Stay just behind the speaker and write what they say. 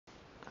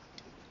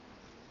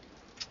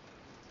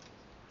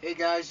Hey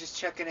guys, just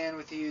checking in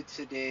with you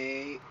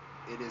today.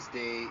 It is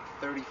day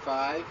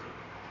 35.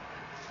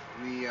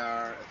 We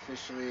are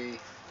officially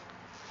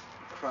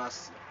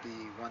across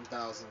the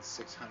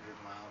 1,600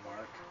 mile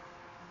mark.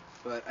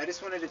 But I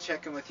just wanted to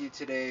check in with you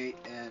today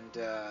and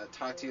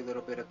talk to you a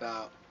little bit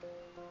about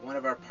one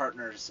of our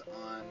partners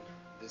on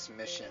this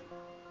mission.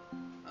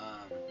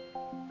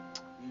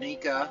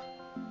 Nika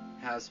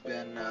has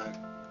been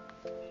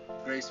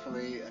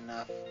gracefully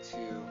enough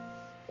to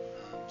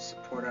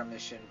support our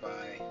mission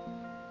by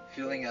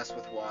fueling us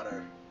with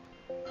water.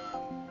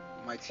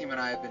 My team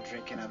and I have been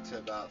drinking up to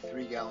about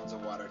 3 gallons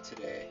of water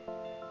today.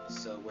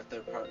 So with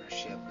their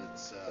partnership,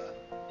 it's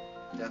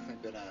definitely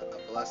been a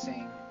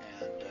blessing.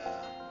 And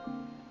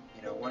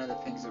one of the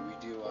things that we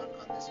do on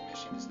this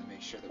mission is to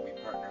make sure that we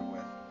partner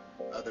with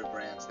other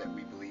brands that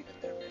we believe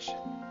in their mission.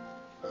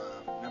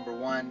 Number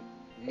one,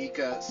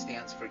 Nika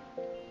stands for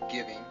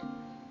giving,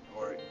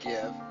 or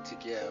give, to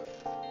give.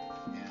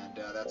 And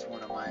that's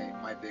one of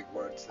my big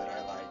words that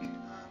I like,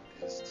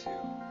 is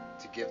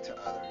to give to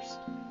others.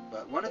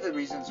 But one of the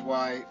reasons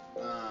why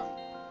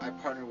I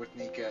partner with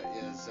Nika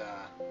is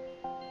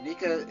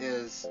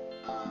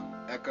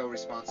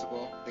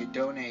eco-responsible. They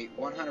donate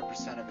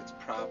 100% of its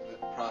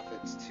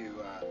profits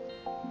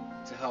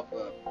to help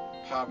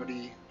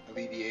poverty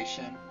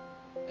alleviation.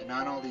 And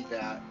not only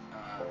that,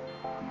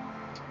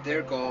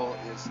 their goal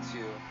is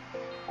to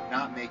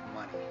not make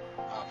money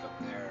off of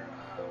their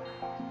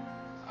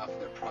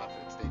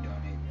profits. They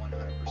donate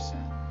 100%.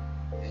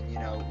 And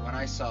when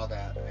I saw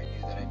that, I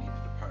knew that I needed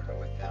to partner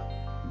with them.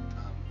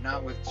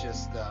 Not with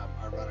just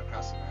our Run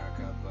Across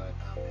America, but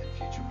in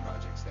future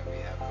projects that we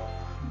have going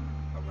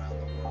on around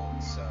the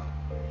world. So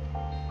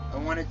I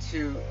wanted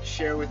to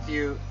share with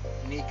you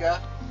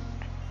Nika.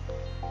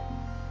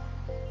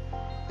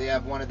 They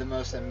have one of the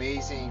most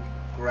amazing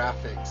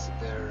graphics.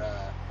 They're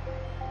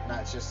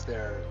not just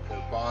their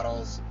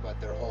bottles, but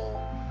their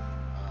whole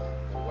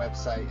their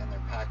website and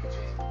their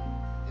packaging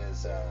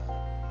is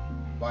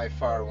by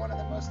far one of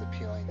the most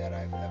appealing that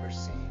I've ever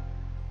seen.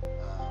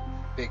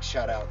 Big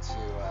shout out to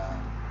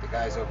the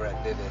guys over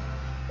at Vivid,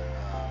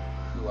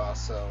 who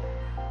also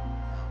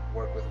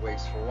work with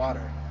Waves for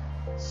Water.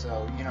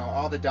 So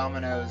all the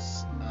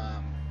dominoes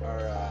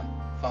are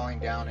falling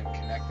down and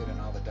connected,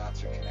 and all the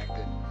dots are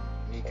connected.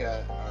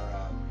 Nika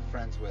are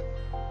friends with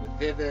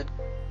Vivid.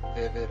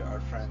 Vivid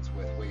are friends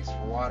with Waves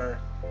for Water,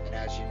 and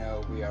as you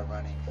know, we are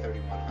running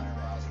 3,100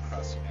 miles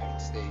across the United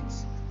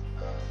States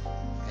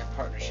in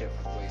partnership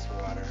with Waves for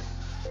Water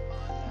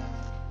on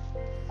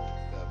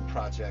the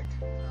project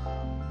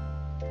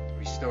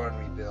Restore and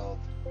Rebuild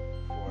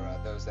for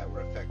those that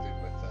were affected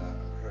with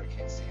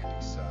Hurricane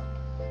Sandy. So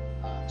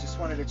just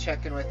wanted to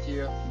check in with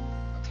you,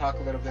 talk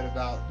a little bit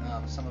about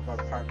some of our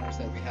partners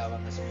that we have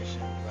on this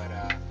mission. But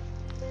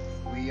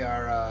we're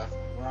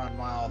on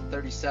mile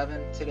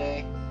 37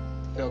 today.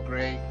 Feel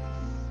great,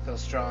 feel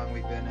strong.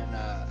 We've been in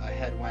a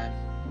headwind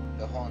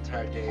the whole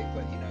entire day,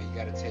 but you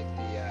got to take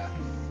the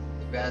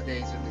bad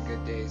days with the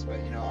good days. But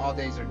all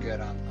days are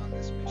good on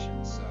this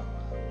mission. So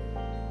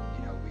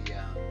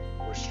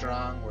we're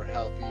strong, we're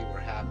healthy, we're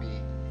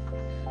happy,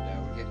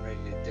 and we're getting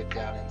ready to dip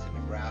down into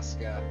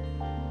Nebraska.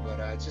 But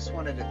I just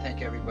wanted to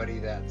thank everybody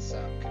that's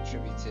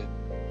contributed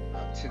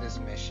to this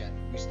mission.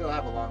 We still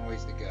have a long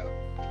ways to go.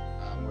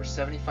 We're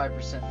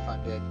 75%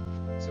 funded,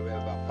 so we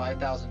have about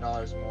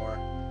 $5,000 more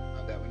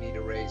that we need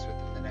to raise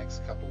within the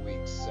next couple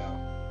weeks. So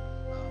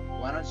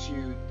why don't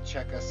you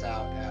check us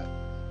out at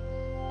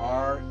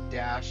r-u-n.us.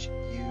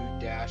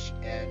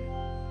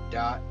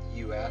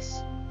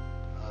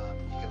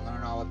 You can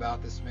learn all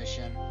about this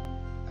mission.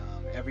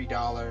 Every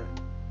dollar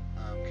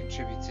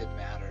contributed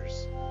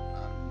matters,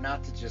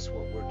 not to just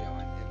what we're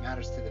doing. It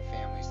matters to the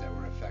families that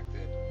were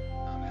affected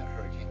at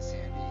Hurricane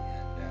Sandy,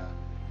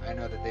 and I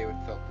know that they would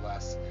feel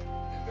blessed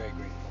and very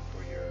grateful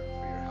for your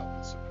help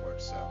and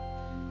support. So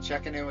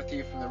checking in with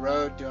you from the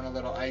road, doing a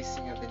little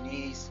icing of the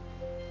knees,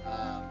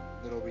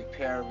 little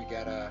repair. We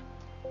got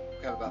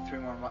about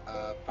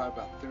probably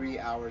about 3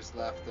 hours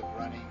left of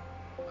running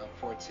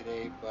for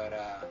today. But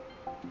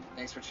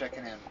thanks for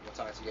checking in. We'll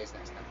talk to you guys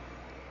next time.